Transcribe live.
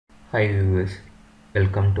Hi viewers,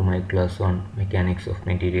 welcome to my class on mechanics of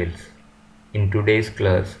materials. In today's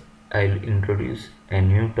class, I'll introduce a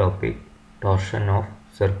new topic, torsion of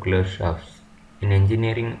circular shafts. In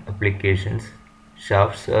engineering applications,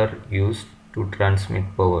 shafts are used to transmit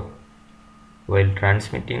power. While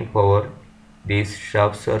transmitting power, these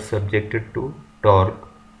shafts are subjected to torque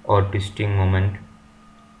or twisting moment.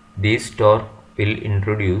 This torque will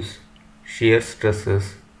introduce shear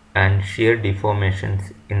stresses and shear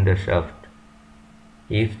deformations in the shaft.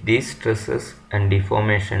 If these stresses and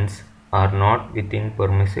deformations are not within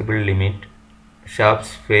permissible limit,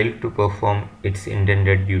 shafts fail to perform its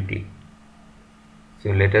intended duty. So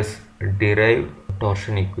let us derive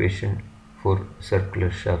torsion equation for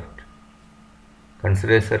circular shaft.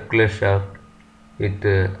 Consider a circular shaft with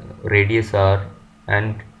radius r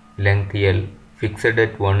and length L fixed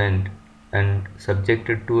at one end and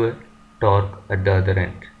subjected to a torque at the other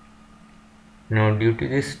end. Now due to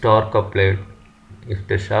this torque applied, if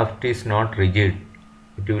the shaft is not rigid,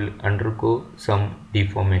 it will undergo some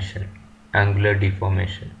deformation, angular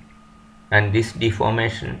deformation, and this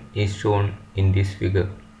deformation is shown in this figure.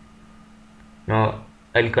 Now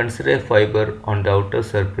I'll consider a fiber on the outer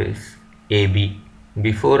surface AB.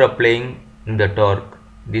 Before applying the torque,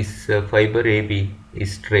 this fiber AB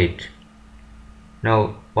is straight.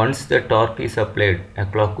 Now once the torque is applied, a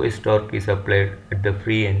clockwise torque is applied at the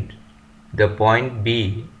free end, the point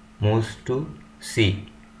B moves to C.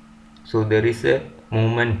 So there is a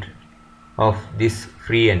movement of this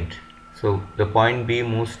free end. So the point B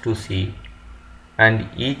moves to C and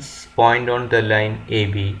each point on the line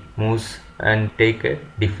AB moves and take a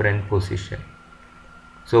different position.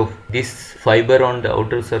 So this fiber on the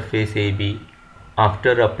outer surface AB,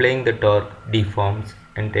 after applying the torque, deforms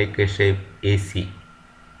and take a shape AC.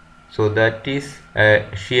 So that is a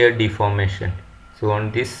shear deformation. So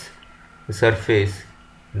on this surface,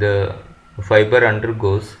 the fiber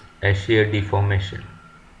undergoes a shear deformation.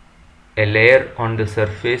 A layer on the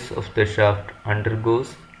surface of the shaft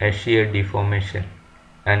undergoes a shear deformation,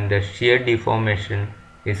 and the shear deformation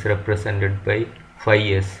is represented by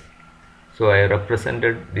phi s. So I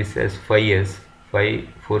represented this as phi s, phi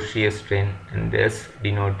for shear strain and s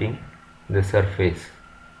denoting the surface.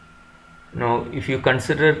 Now if you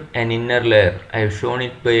consider an inner layer, I have shown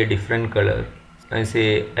it by a different color. I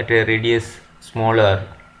say at a radius smaller,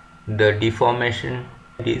 the deformation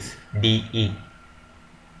is dE.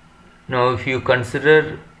 Now if you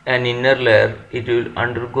consider an inner layer, it will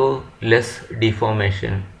undergo less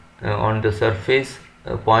deformation. On the surface,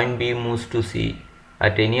 point B moves to C.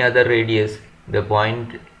 At any other radius, the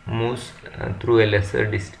point moves through a lesser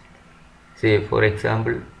distance. Say for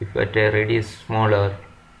example, if at a radius smaller,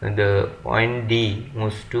 the point D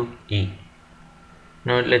moves to E.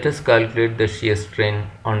 Now let us calculate the shear strain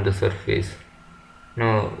on the surface.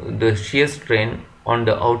 Now the shear strain on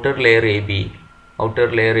the outer layer AB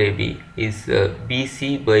is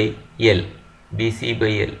BC by L, BC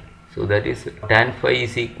by L. So that is tan phi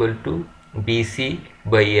is equal to BC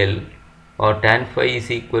by L, or tan phi is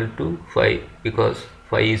equal to phi because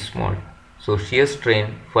phi is small. So shear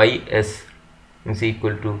strain phi S is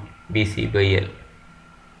equal to BC by L.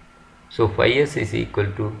 So phi S is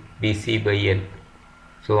equal to BC by L.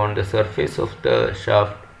 So on the surface of the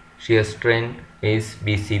shaft, shear strain is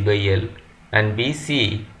BC by L, and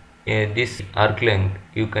BC, this arc length,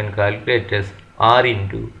 you can calculate as R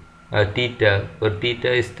into theta, where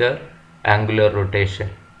theta is the angular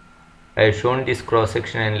rotation. I have shown this cross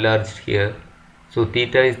section enlarged here. So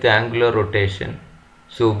theta is the angular rotation.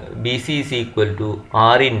 So BC is equal to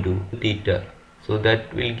R into theta. So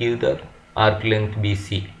that will give the arc length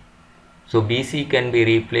BC. So BC can be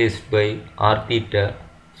replaced by R theta.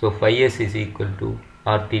 So phi S is equal to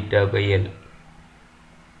R theta by L.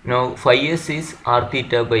 Now phi S is R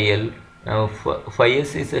theta by L. Now phi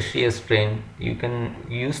S is a shear strain. You can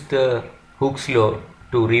use the Hooke's law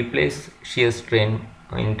to replace shear strain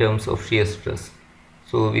in terms of shear stress.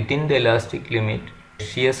 So within the elastic limit,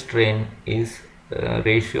 shear strain is a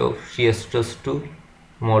ratio of shear stress to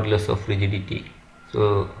modulus of rigidity.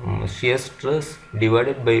 So shear stress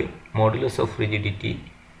divided by modulus of rigidity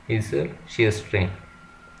is a shear strain.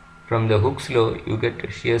 From the Hooke's law, you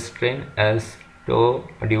get shear strain as tau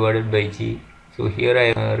divided by G. So here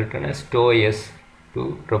I have written as tau S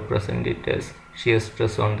to represent it as shear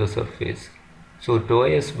stress on the surface. So tau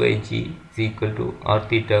S by G is equal to R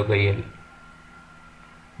theta by L.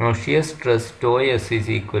 Now shear stress tau S is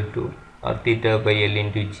equal to R theta by L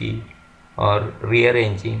into G, or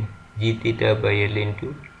rearranging G theta by L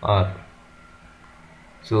into R.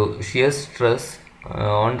 So shear stress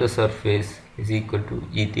on the surface is equal to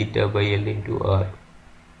G theta by L into R.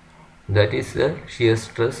 that is the shear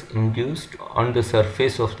stress induced on the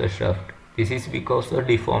surface of the shaft. This is because of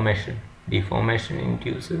deformation. Deformation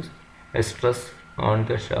induces a stress on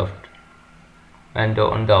the shaft, and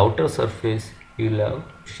on the outer surface you will have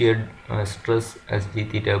shear stress as d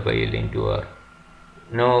theta by L into R.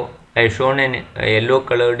 Now I have shown a yellow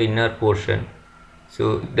colored inner portion,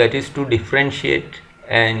 so that is to differentiate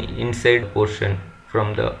an inside portion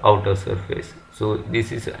from the outer surface. So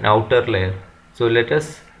this is an outer layer. So let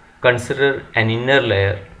us consider an inner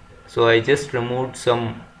layer. So I just removed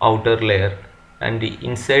some outer layer, and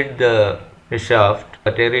inside the shaft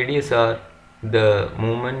at a radius R, the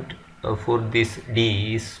movement for this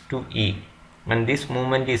D is to E, and this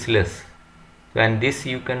movement is less, and this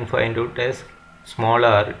you can find out as small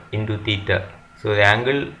r into theta. So the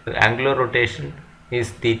angular rotation is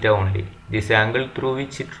theta only. This angle through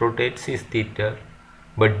which it rotates is theta,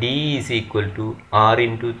 but D is equal to r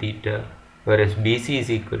into theta, whereas BC is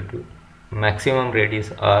equal to maximum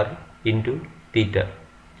radius r into theta.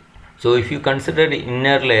 So if you consider the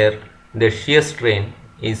inner layer, the shear strain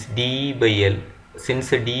is dE by L. Since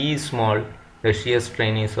D is small, the shear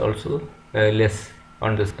strain is also less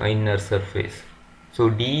on the inner surface. So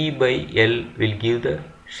dE by L will give the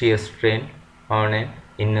shear strain on an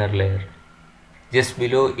inner layer. Just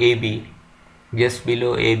below AB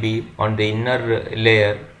on the inner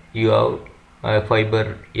layer you have a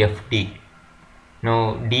fiber FD.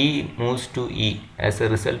 Now D moves to E. As a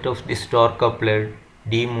result of this torque applied,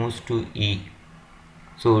 D moves to E.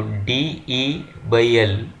 So dE by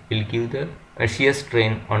L will give the shear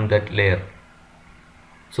strain on that layer.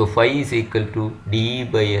 So phi is equal to dE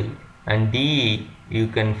by L, and dE you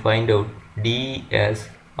can find out dE as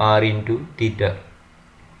r into theta.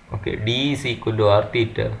 Okay, dE is equal to r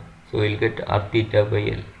theta, so we'll get r theta by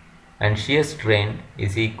L, and shear strain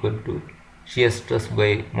is equal to shear stress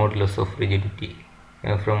by modulus of rigidity.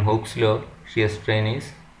 From Hooke's law, shear strain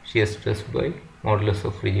is shear stress by modulus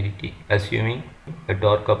of rigidity, assuming a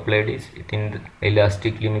torque applied is within the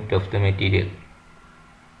elastic limit of the material.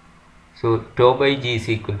 So tau by G is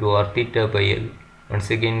equal to r theta by L. Once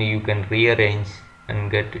again you can rearrange and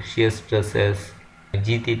get shear stress as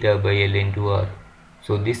G theta by L into R.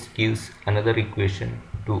 So this gives another equation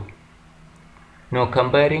 2. Now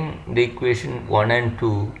comparing the equation 1 and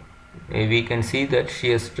 2, we can see that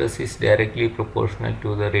shear stress is directly proportional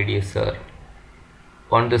to the radius R.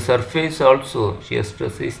 On the surface also shear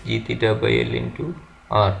stress is G theta by L into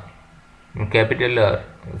R, capital R,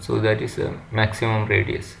 so that is a maximum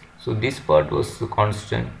radius. So this part was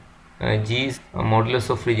constant. G is a modulus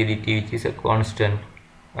of rigidity, which is a constant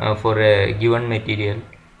for a given material,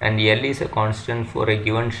 and L is a constant for a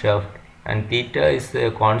given shaft, and theta is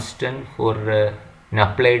a constant for an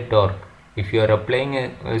applied torque. If you are applying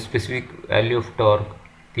a specific value of torque,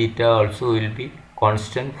 theta also will be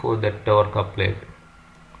constant for that torque applied.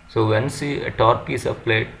 So once a torque is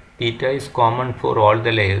applied, theta is common for all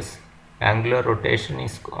the layers, angular rotation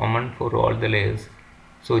is common for all the layers.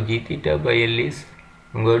 So G theta by L is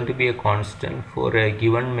going to be a constant for a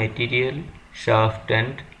given material, shaft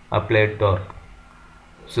and applied torque.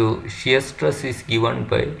 So shear stress is given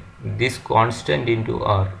by this constant into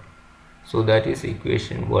R. So that is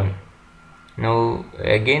equation 1. Now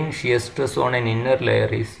again shear stress on an inner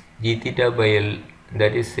layer is G theta by L,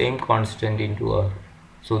 that is same constant into R.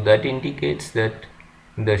 So that indicates that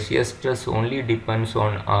the shear stress only depends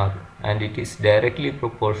on R, and it is directly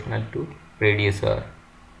proportional to radius R.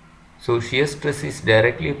 So shear stress is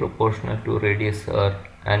directly proportional to radius R,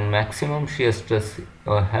 and maximum shear stress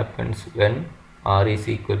happens when R is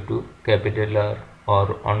equal to capital R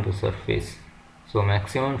or on the surface. So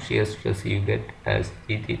maximum shear stress you get as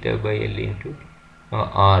G theta by L into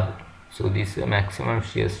R. So this is a maximum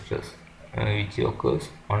shear stress which occurs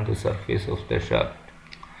on the surface of the shaft.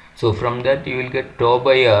 So from that you will get tau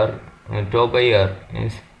by R. Tau by R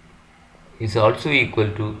is also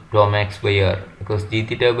equal to tau max by R, because G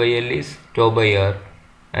theta by L is tau by R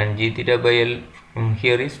and G theta by L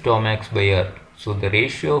here is tau max by R. So the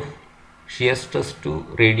ratio of shear stress to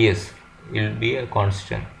radius will be a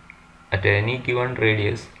constant. At any given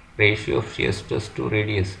radius, ratio of shear stress to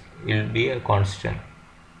radius will be a constant.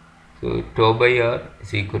 So tau by R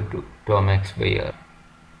is equal to tau max by R.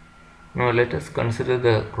 Now let us consider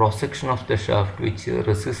the cross section of the shaft which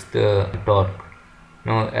resists the torque.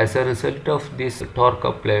 Now as a result of this torque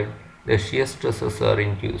applied, the shear stresses are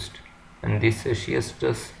induced, and this shear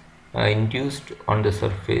stress induced on the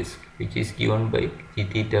surface which is given by G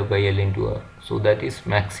theta by L into R. So that is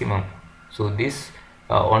maximum. So this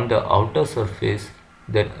on the outer surface,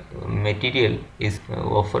 the material is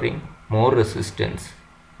offering more resistance,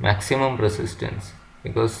 maximum resistance,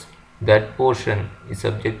 because that portion is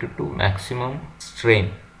subjected to maximum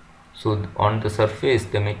strain. So on the surface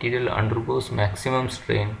the material undergoes maximum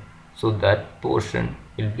strain, so that portion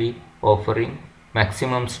will be offering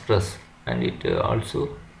maximum stress, and it also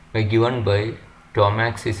given by tau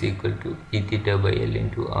max is equal to E theta by L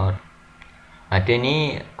into R. At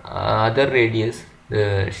any other radius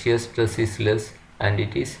the shear stress is less and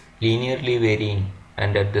it is linearly varying,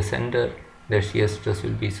 and at the center the shear stress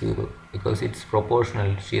will be 0 because it's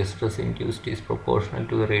proportional. Shear stress induced is proportional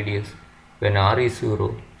to the radius. When R is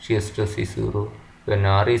 0, shear stress is 0. When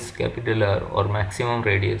R is capital R or maximum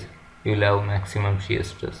radius, you will have maximum shear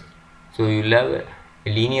stress. So you will have a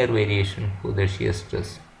linear variation for the shear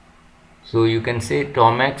stress. So you can say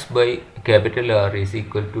tau max by capital R is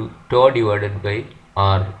equal to tau divided by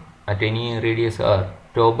R. At any radius R,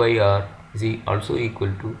 tau by R is also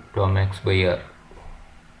equal to tau max by R.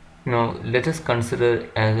 Now let us consider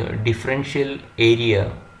a differential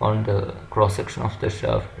area on the cross section of the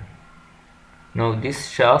shaft. Now this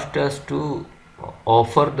shaft has to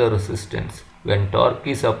offer the resistance. When the torque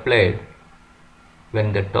is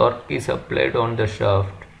applied on the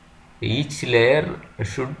shaft, each layer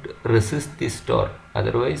should resist this torque,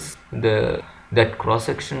 otherwise that cross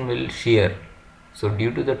section will shear. So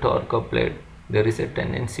due to the torque applied, there is a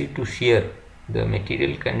tendency to shear. The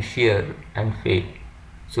material can shear and fail.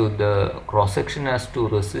 So the cross section has to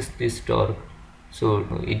resist this torque. So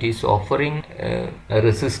it is offering a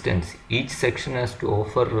resistance. Each section has to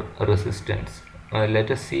offer a resistance.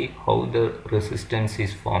 Let us see how the resistance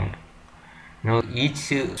is formed. Now each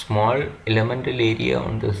small elemental area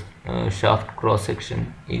on the shaft cross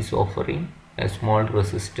section is offering a small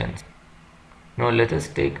resistance. Now let us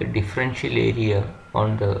take a differential area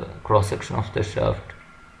on the cross section of the shaft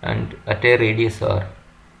and at a radius R.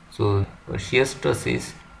 So shear stress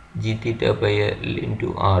is G theta by L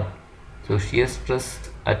into R. So shear stress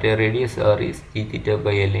at a radius R is G theta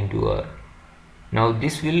by L into R. Now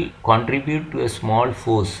this will contribute to a small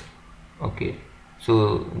force. Okay.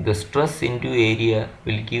 So the stress into area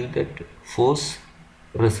will give that force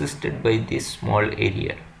resisted by this small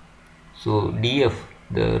area. So dF,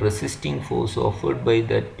 the resisting force offered by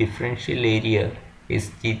that differential area,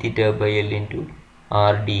 is G theta by L into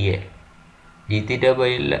R dA. G theta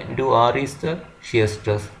by L into R is the shear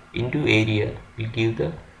stress, into area will give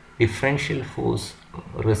the differential force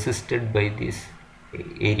resisted by this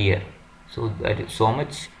area. So that is so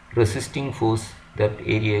much resisting force that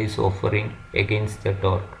area is offering against the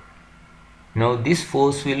torque. Now this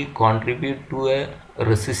force will contribute to a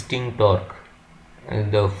resisting torque.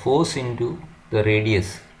 The force into the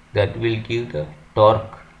radius, that will give the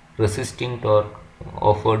torque, resisting torque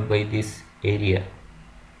offered by this area.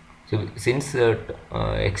 So since the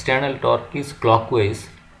external torque is clockwise,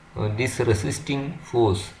 this resisting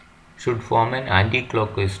force should form an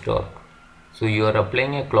anti-clockwise torque. So you are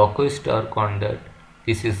applying a clockwise torque on that.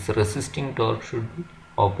 This is resisting torque should be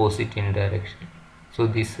opposite in direction. So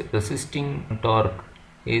this resisting torque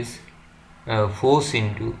is force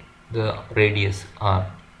into the radius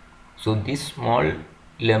R. So this small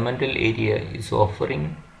elemental area is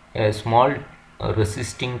offering a small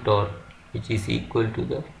resisting torque which is equal to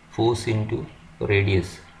the force into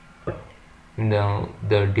radius. Now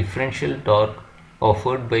the differential torque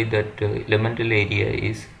offered by that elemental area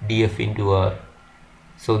is dF into R.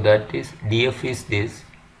 So that is dF is this,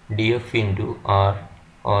 dF into R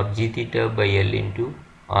or G theta by L into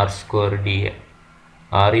R square dA,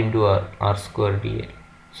 R into R square dA.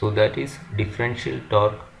 So that is differential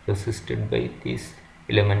torque resisted by this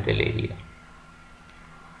elemental area.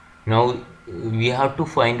 Now we have to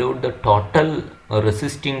find out the total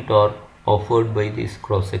resisting torque offered by this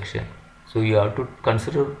cross section. So you have to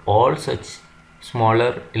consider all such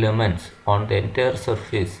smaller elements on the entire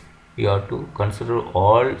surface. You have to consider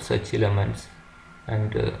all such elements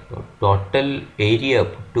and total area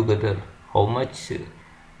put together, how much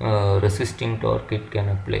resisting torque it can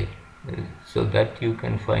apply. So that you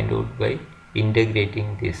can find out by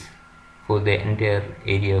integrating this for the entire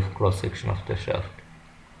area of cross section of the shaft.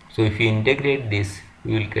 So if you integrate this,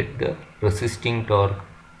 you will get the resisting torque,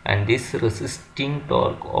 and this resisting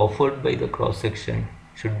torque offered by the cross section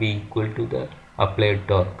should be equal to the applied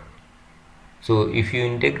torque. So if you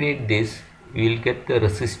integrate this, you will get the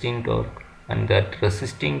resisting torque, and that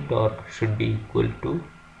resisting torque should be equal to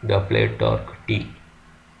the applied torque T.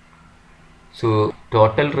 So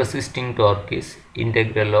total resisting torque is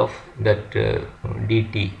integral of that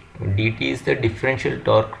dt. dt is the differential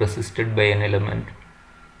torque resisted by an element.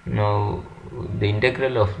 Now the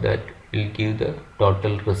integral of that will give the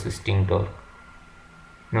total resisting torque.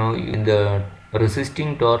 Now the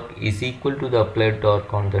resisting torque is equal to the applied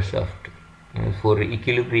torque on the shaft. For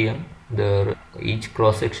equilibrium, each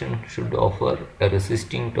cross section should offer a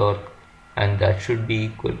resisting torque, and that should be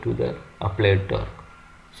equal to the applied torque.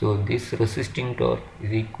 So this resisting torque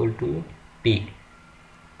is equal to T.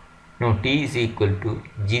 Now T is equal to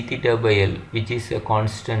G theta by L, which is a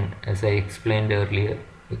constant as I explained earlier,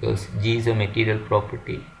 because G is a material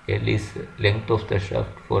property, L is length of the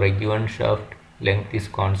shaft. For a given shaft, length is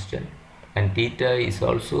constant, and theta is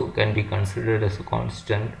also can be considered as a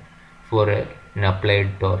constant for an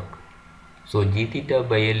applied torque. So G theta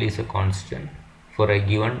by L is a constant for a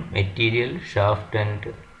given material, shaft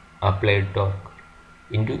and applied torque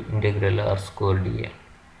into integral r square dA.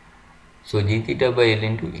 So G theta by L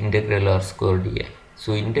into integral r square dA.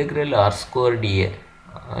 So integral r square dA,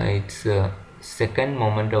 it's second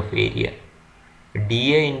moment of area.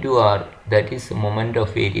 dA into r, that is moment of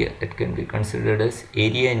area, that can be considered as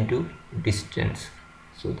area into distance.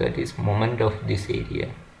 So that is moment of this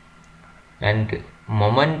area, and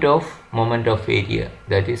moment of area,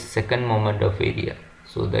 that is second moment of area.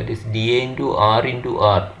 So that is dA into r,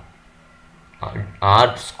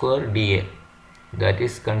 r square dA, that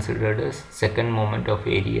is considered as second moment of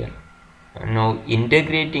area. Now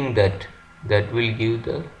integrating that will give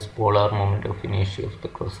the polar moment of inertia of the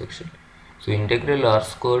cross section. So integral r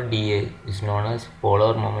square dA is known as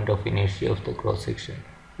polar moment of inertia of the cross section,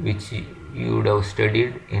 which you would have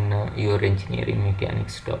studied in your engineering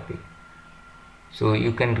mechanics topic. So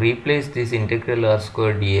you can replace this integral r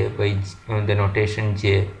square dA by the notation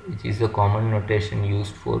J, which is the common notation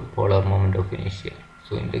used for polar moment of inertia.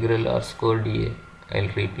 So integral r square dA I'll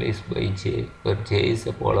replace by J, where J is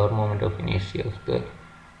the polar moment of inertia of the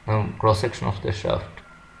cross section of the shaft.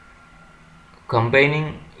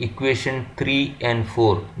 Combining equation 3 and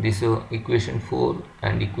 4, this equation 4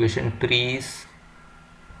 and equation 3 is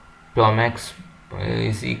tau max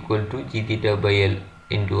is equal to G theta by L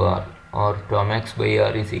into R, or tau max by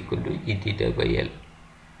R is equal to G theta by L.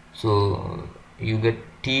 So you get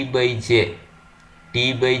T by J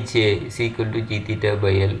is equal to G theta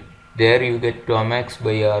by L. There you get tau max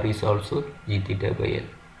by R is also G theta by L.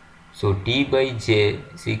 So T by J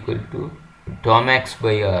is equal to tau max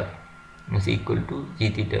by R is equal to G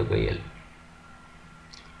theta by L.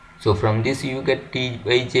 So from this you get T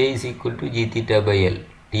by J is equal to G theta by L.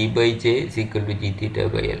 T by J is equal to G theta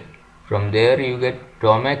by L. From there you get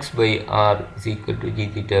tau max by R is equal to G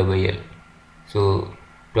theta by L. So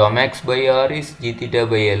tau max by R is G theta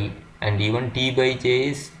by L, and even T by J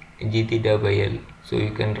is G theta by L. So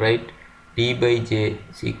you can write T by J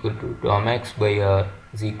is equal to tau max by R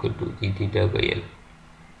is equal to G theta by L.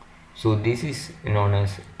 So this is known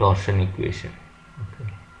as torsion equation.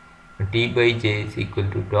 Okay. T by J is equal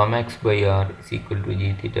to tau max by R is equal to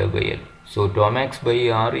G theta by L. So tau max by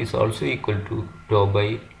R is also equal to tau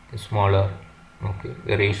by small r. Okay.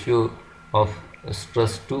 The ratio of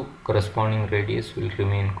stress to corresponding radius will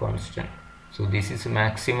remain constant. So this is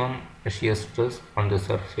maximum shear stress on the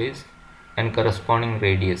surface and corresponding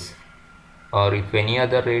radius, or if any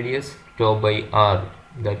other radius, tau by r,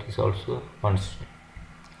 that is also constant.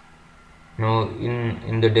 Now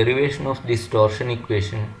in the derivation of this torsion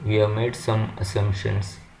equation, we have made some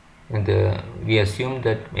assumptions. We assume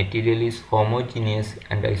that material is homogeneous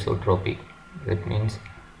and isotropic. That means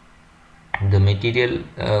the material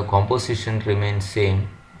composition remains same,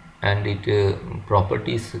 and its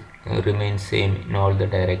properties remain same in all the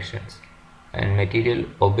directions, and material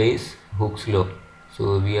obeys Hooke's law.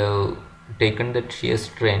 So we have taken that shear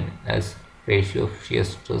strain as ratio of shear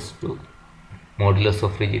stress to modulus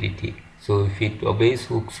of rigidity. So if it obeys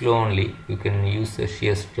Hooke's law only, you can use the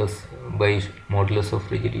shear stress by modulus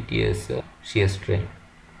of rigidity as shear strain.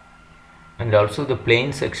 And also the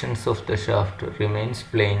plane sections of the shaft remains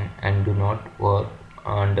plane and do not work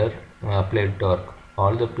under applied torque.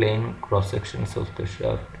 All the plane cross sections of the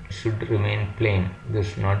shaft should remain plane. There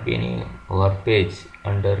should not be any warpage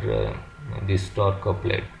under this torque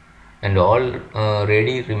applied, and all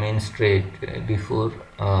radii remain straight before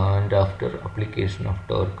and after application of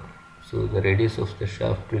torque. So the radius of the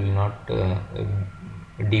shaft will not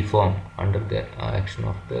deform under the action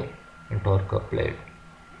of the torque applied.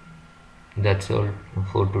 That's all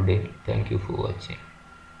for today. Thank you for watching.